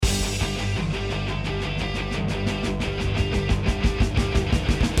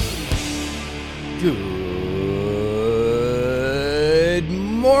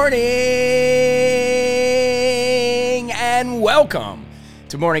morning and welcome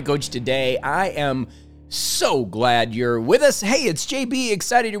to Morning Coach Today. I am so glad you're with us. Hey, it's JB.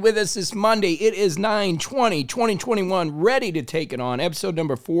 Excited you're with us this Monday. It is 9/20/2021, ready to take it on. Episode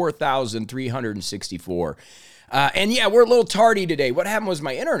number 4364. And yeah, we're a little tardy today. What happened was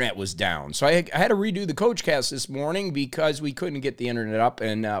my internet was down. So I had to redo the CoachCast this morning because we couldn't get the internet up,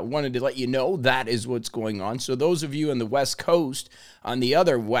 and wanted to let you know that is what's going on. So those of you on the West Coast, on the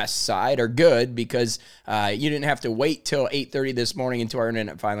other west side, are good because you didn't have to wait till 8:30 this morning until our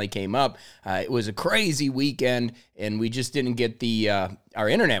internet finally came up. It was a crazy weekend, and we just didn't get our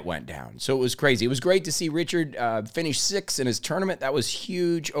internet went down. So it was crazy. It was great to see Richard finish sixth in his tournament. That was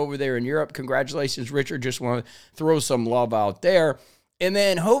huge over there in Europe. Congratulations, Richard. Just want to throw some love out there. And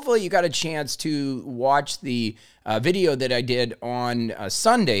then hopefully you got a chance to watch the video that I did on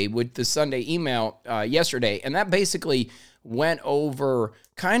Sunday with the Sunday email yesterday. And that basically went over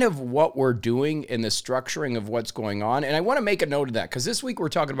kind of what we're doing in the structuring of what's going on. And I want to make a note of that because this week we're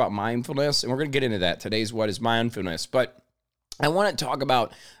talking about mindfulness, and we're going to get into that. Today's What is Mindfulness? But I want to talk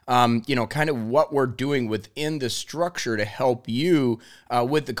about, kind of what we're doing within the structure to help you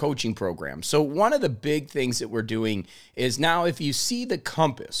with the coaching program. So one of the big things that we're doing is now if you see the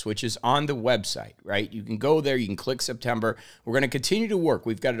compass, which is on the website, right? You can go there, you can click September. We're going to continue to work.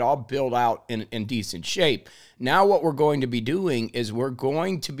 We've got it all built out in decent shape. Now what we're going to be doing is we're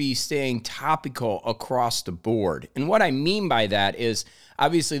going to be staying topical across the board. And what I mean by that is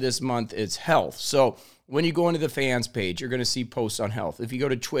obviously this month is health. So when you go into the fans page, you're going to see posts on health. If you go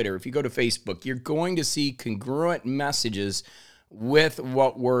to Twitter, if you go to Facebook, you're going to see congruent messages with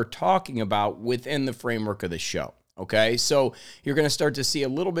what we're talking about within the framework of the show. Okay, so you're going to start to see a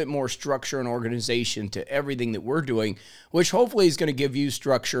little bit more structure and organization to everything that we're doing, which hopefully is going to give you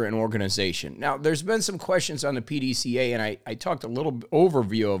structure and organization. Now, there's been some questions on the PDCA, and I talked a little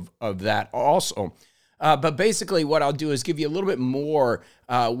overview of that also. But basically what I'll do is give you a little bit more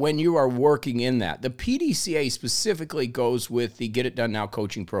when you are working in that. The PDCA specifically goes with the Get It Done Now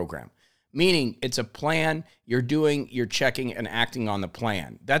coaching program, meaning it's a plan you're doing, you're checking and acting on the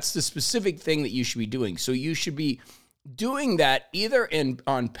plan. That's the specific thing that you should be doing. So you should be doing that either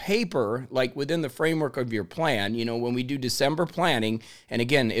on paper, like within the framework of your plan. You know, when we do December planning, and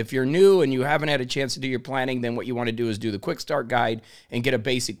again, if you're new and you haven't had a chance to do your planning, then what you want to do is do the quick start guide and get a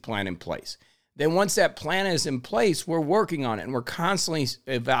basic plan in place. Then once that plan is in place, we're working on it and we're constantly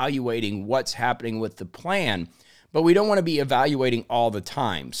evaluating what's happening with the plan, but we don't want to be evaluating all the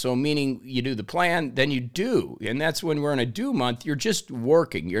time. So meaning you do the plan, then you do. And that's when we're in a do month, you're just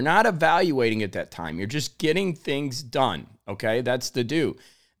working. You're not evaluating at that time. You're just getting things done. Okay, that's the do.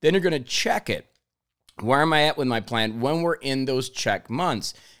 Then you're going to check it. Where am I at with my plan when we're in those check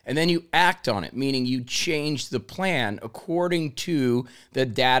months? And then you act on it, meaning you change the plan according to the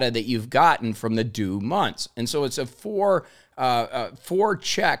data that you've gotten from the due months. And so it's a four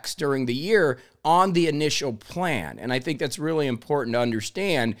checks during the year on the initial plan. And I think that's really important to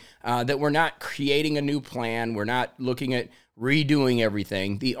understand that we're not creating a new plan. We're not looking at redoing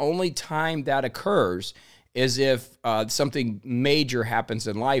everything. The only time that occurs is if something major happens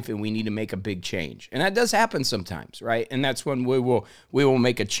in life and we need to make a big change. And that does happen sometimes, right? And that's when we will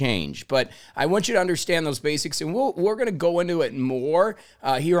make a change. But I want you to understand those basics, and we're going to go into it more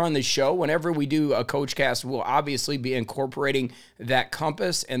here on the show. Whenever we do a CoachCast, we'll obviously be incorporating that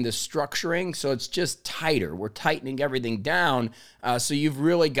compass and the structuring, so it's just tighter. We're tightening everything down, so you've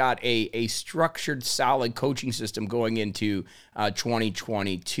really got a structured, solid coaching system going into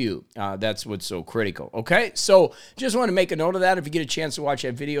 2022. That's what's so critical. Okay, so just want to make a note of that. If you get a chance to watch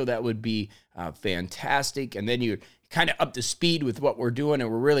that video, that would be fantastic. And then you're kind of up to speed with what we're doing, and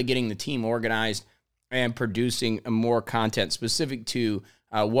we're really getting the team organized and producing more content specific to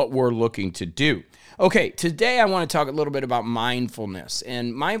what we're looking to do. Okay, today I want to talk a little bit about mindfulness.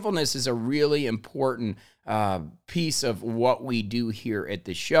 And mindfulness is a really important piece of what we do here at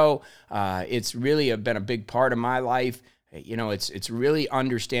the show. It's really been a big part of my life. You know, it's really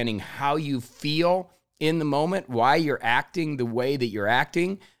understanding how you feel in the moment, why you're acting the way that you're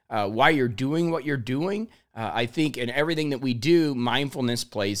acting, why you're doing what you're doing. I think in everything that we do, mindfulness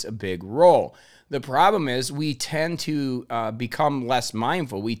plays a big role. The problem is we tend to become less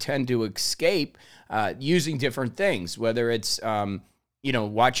mindful. We tend to escape using different things, whether it's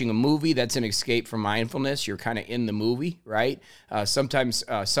watching a movie, that's an escape from mindfulness. You're kind of in the movie, right? Sometimes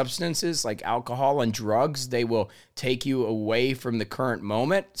substances like alcohol and drugs, they will take you away from the current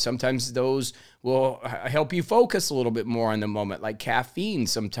moment. Sometimes those will help you focus a little bit more on the moment. Like caffeine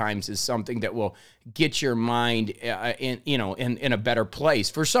sometimes is something that will get your mind in a better place.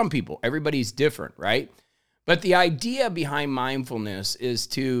 For some people, everybody's different, right? But the idea behind mindfulness is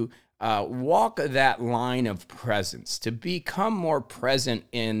to walk that line of presence, to become more present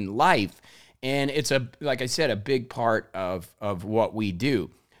in life. And it's like I said, a big part of what we do.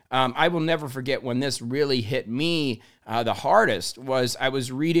 I will never forget when this really hit me the hardest was I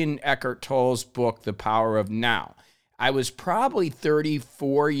was reading Eckhart Tolle's book, The Power of Now. I was probably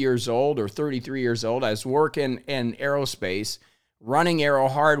 34 years old or 33 years old. I was working in aerospace, running Aero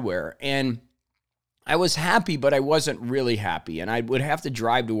Hardware, and I was happy, but I wasn't really happy. And I would have to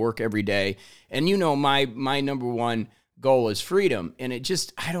drive to work every day. And my number one goal is freedom. And it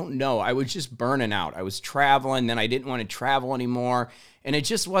just, I don't know, I was just burning out. I was traveling, then I didn't want to travel anymore. And it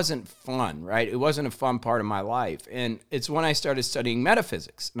just wasn't fun, right? It wasn't a fun part of my life. And it's when I started studying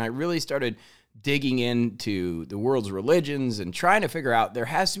metaphysics. And I really started digging into the world's religions and trying to figure out there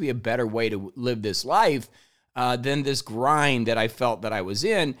has to be a better way to live this life than this grind that I felt that I was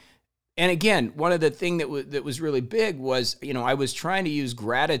in. And again, one of the things that was really big was, I was trying to use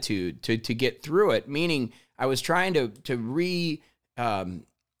gratitude to get through it, meaning I was trying to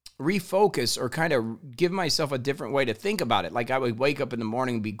refocus or kind of give myself a different way to think about it. Like I would wake up in the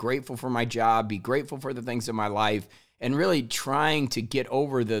morning and be grateful for my job, be grateful for the things in my life, and really trying to get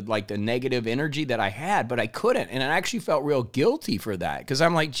over the negative energy that I had, but I couldn't. And I actually felt real guilty for that because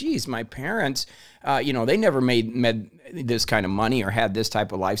I'm like, geez, my parents, they never made this kind of money or had this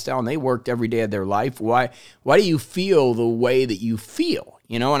type of lifestyle, and they worked every day of their life. Why do you feel the way that you feel?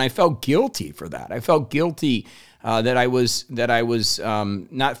 And I felt guilty for that. I felt guilty that I was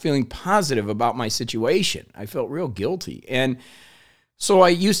not feeling positive about my situation. I felt real guilty. And so I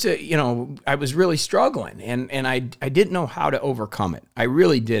used to, I was really struggling and I didn't know how to overcome it. I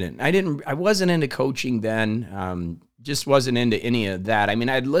really didn't. I wasn't into coaching then, just wasn't into any of that. I mean,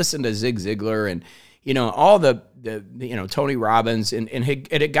 I'd listened to Zig Ziglar and, all the Tony Robbins and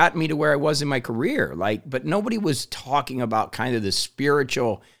it got me to where I was in my career. But nobody was talking about kind of the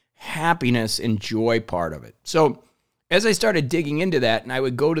spiritual happiness and joy part of it. So as I started digging into that, and I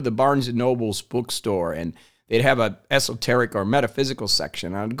would go to the Barnes and Noble's bookstore and they'd have a esoteric or metaphysical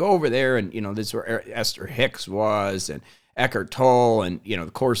section. I'd go over there and, this is where Esther Hicks was and Eckhart Tolle and,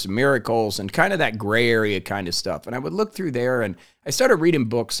 the Course in Miracles and kind of that gray area kind of stuff. And I would look through there and I started reading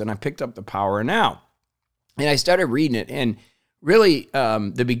books and I picked up The Power of Now. And I started reading it. And really,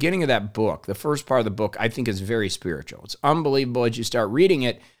 the beginning of that book, the first part of the book, I think is very spiritual. It's unbelievable as you start reading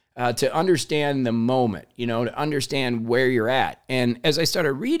it. To understand the moment, to understand where you're at. And as I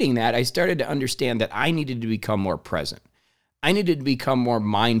started reading that, I started to understand that I needed to become more present. I needed to become more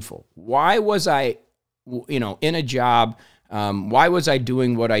mindful. Why was I, in a job? Why was I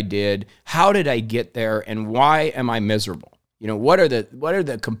doing what I did? How did I get there? And why am I miserable? What are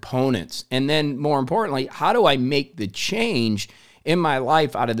the components? And then more importantly, how do I make the change in my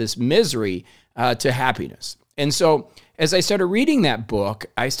life out of this misery to happiness? And so as I started reading that book,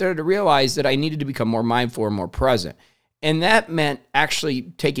 I started to realize that I needed to become more mindful and more present. And that meant actually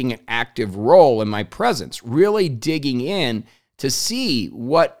taking an active role in my presence, really digging in to see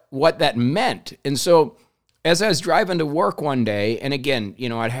what that meant. And so as I was driving to work one day, and again,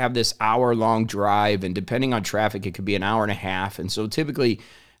 I'd have this hour-long drive, and depending on traffic, it could be an hour and a half. And so typically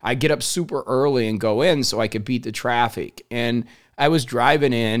I get up super early and go in so I could beat the traffic. And I was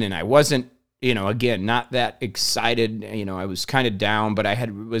driving in, and I wasn't, again, not that excited. I was kind of down, but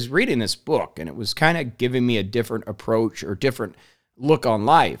was reading this book, and it was kind of giving me a different approach or different look on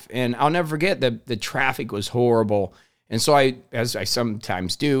life. And I'll never forget that the traffic was horrible. And so as I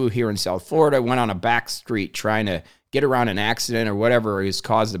sometimes do here in South Florida, I went on a back street trying to get around an accident or whatever has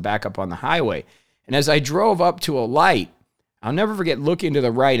caused the backup on the highway. And as I drove up to a light, I'll never forget looking to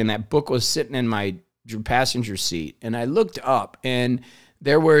the right, and that book was sitting in my passenger seat. And I looked up, and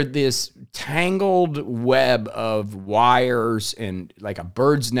there were this tangled web of wires and like a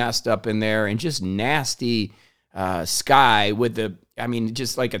bird's nest up in there and just nasty sky with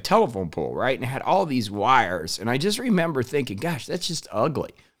just like a telephone pole, right? And it had all these wires. And I just remember thinking, gosh, that's just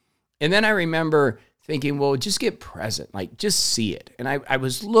ugly. And then I remember thinking, well, just get present, just see it. And I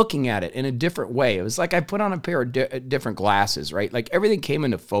was looking at it in a different way. It was like I put on a pair of different glasses, right? Like everything came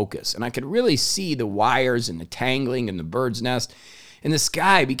into focus and I could really see the wires and the tangling and the bird's nest. And the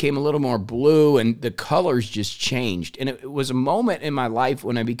sky became a little more blue and the colors just changed. And it was a moment in my life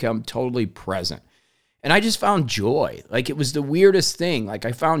when I became totally present. And I just found joy. Like it was the weirdest thing. Like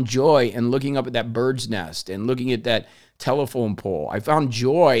I found joy in looking up at that bird's nest and looking at that telephone pole. I found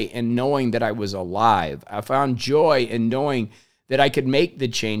joy in knowing that I was alive. I found joy in knowing that I could make the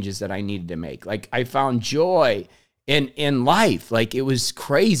changes that I needed to make. Like I found joy in life. Like it was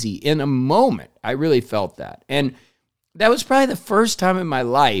crazy in a moment. I really felt that. And That was probably the first time in my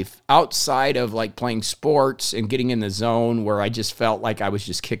life outside of like playing sports and getting in the zone where I just felt like I was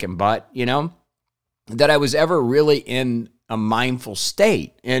just kicking butt, that I was ever really in a mindful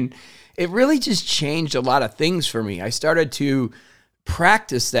state. And it really just changed a lot of things for me. I started to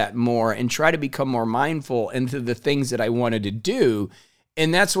practice that more and try to become more mindful into the things that I wanted to do.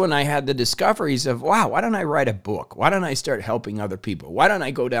 And that's when I had the discoveries of, wow, why don't I write a book? Why don't I start helping other people? Why don't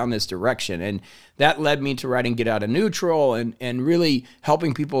I go down this direction? And that led me to writing Get Out of Neutral and really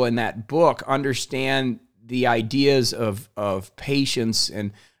helping people in that book understand the ideas of patience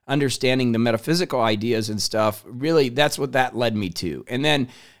and understanding the metaphysical ideas and stuff. Really, that's what that led me to. And then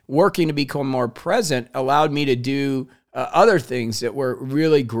working to become more present allowed me to do other things that were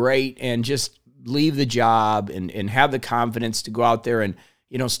really great and just leave the job and have the confidence to go out there and,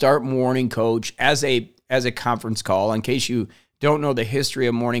 start Morning Coach as a conference call. In case you don't know the history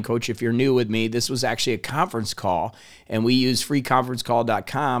of Morning Coach, if you're new with me, this was actually a conference call, and we use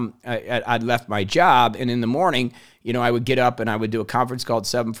freeconferencecall.com. I'd left my job, and in the morning, I would get up and I would do a conference call at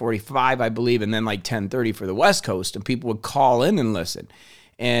 7:45, I believe, and then like 10:30 for the West Coast, and people would call in and listen.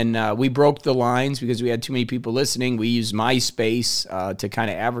 And we broke the lines because we had too many people listening. We used MySpace to kind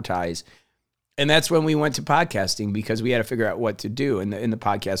of advertise. And that's when we went to podcasting because we had to figure out what to do. And the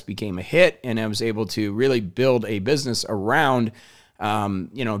podcast became a hit, and I was able to really build a business around,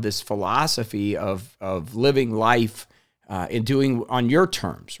 this philosophy of living life and doing on your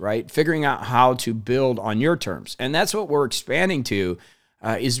terms, right? Figuring out how to build on your terms. And that's what we're expanding to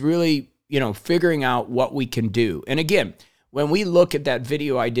is really, figuring out what we can do. And again, when we look at that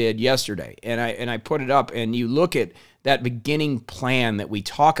video I did yesterday and I put it up and you look at that beginning plan that we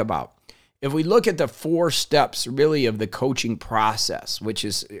talk about, if we look at the 4 steps really of the coaching process, which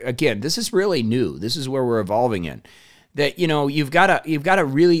is, again, this is really new. This is where we're evolving in. That, you've got to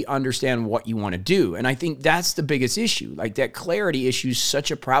really understand what you want to do. And I think that's the biggest issue. Like that clarity issue is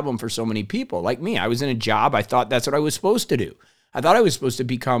such a problem for so many people. Like me, I was in a job. I thought that's what I was supposed to do. I thought I was supposed to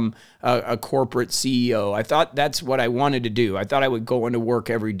become a corporate CEO. I thought that's what I wanted to do. I thought I would go into work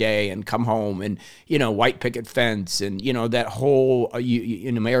every day and come home and, white picket fence and, that whole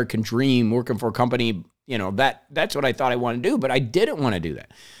an American dream, working for a company, that's what I thought I wanted to do, but I didn't want to do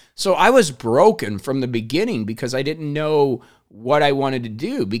that. So I was broken from the beginning because I didn't know what I wanted to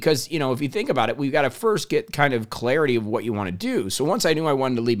do. Because, if you think about it, we've got to first get kind of clarity of what you want to do. So once I knew I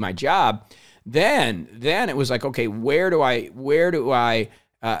wanted to leave my job, then it was like, okay, where am I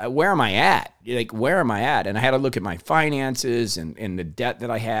at? Like, where am I at? And I had to look at my finances and the debt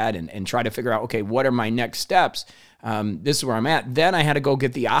that I had and try to figure out, okay, what are my next steps? This is where I'm at. Then I had to go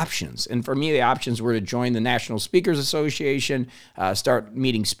get the options. And for me, the options were to join the National Speakers Association, start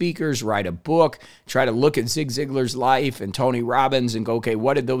meeting speakers, write a book, try to look at Zig Ziglar's life and Tony Robbins and go, okay,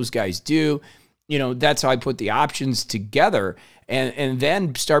 what did those guys do? That's how I put the options together and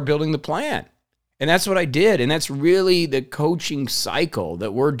then start building the plan. And that's what I did. And that's really the coaching cycle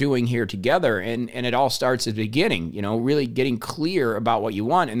that we're doing here together. And it all starts at the beginning, really getting clear about what you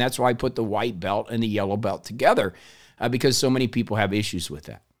want. And that's why I put the white belt and the yellow belt together because so many people have issues with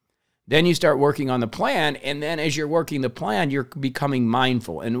that. Then you start working on the plan. And then as you're working the plan, you're becoming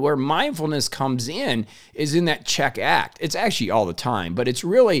mindful. And where mindfulness comes in is in that check act. It's actually all the time, but it's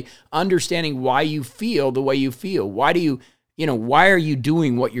really understanding why you feel the way you feel. Why are you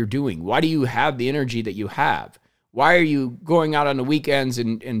doing what you're doing? Why do you have the energy that you have? Why are you going out on the weekends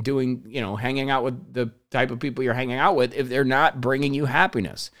and doing, hanging out with the type of people you're hanging out with if they're not bringing you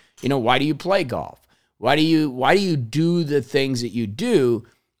happiness? Why do you play golf? Why do you do the things that you do?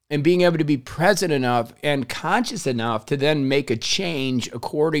 And being able to be present enough and conscious enough to then make a change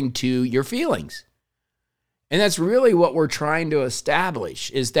according to your feelings. And that's really what we're trying to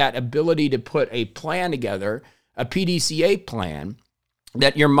establish is that ability to put a plan together, a PDCA plan,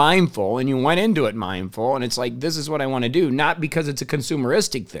 that you're mindful and you went into it mindful. And it's like, this is what I want to do. Not because it's a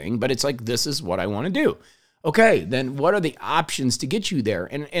consumeristic thing, but it's like, this is what I want to do. Okay, then what are the options to get you there?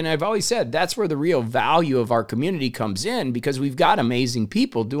 And I've always said that's where the real value of our community comes in because we've got amazing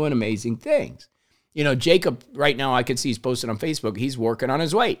people doing amazing things. Jacob right now I can see he's posted on Facebook. He's working on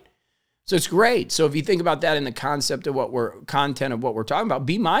his weight. So it's great. So if you think about that in the concept of content of what we're talking about,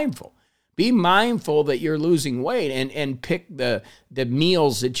 be mindful. Be mindful that you're losing weight and pick the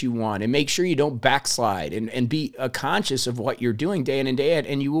meals that you want and make sure you don't backslide and be conscious of what you're doing day in and day out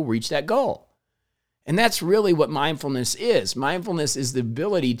and you will reach that goal. And that's really what mindfulness is. Mindfulness is the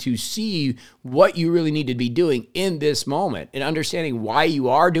ability to see what you really need to be doing in this moment and understanding why you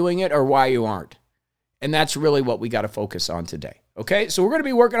are doing it or why you aren't. And that's really what we got to focus on today. Okay, so we're going to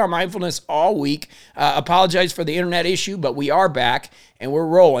be working on mindfulness all week. Apologize for the internet issue, but we are back and we're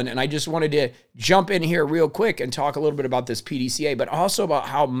rolling. And I just wanted to jump in here real quick and talk a little bit about this PDCA, but also about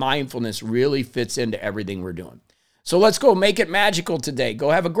how mindfulness really fits into everything we're doing. So let's go make it magical today. Go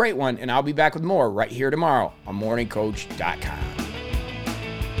have a great one, and I'll be back with more right here tomorrow on morningcoach.com.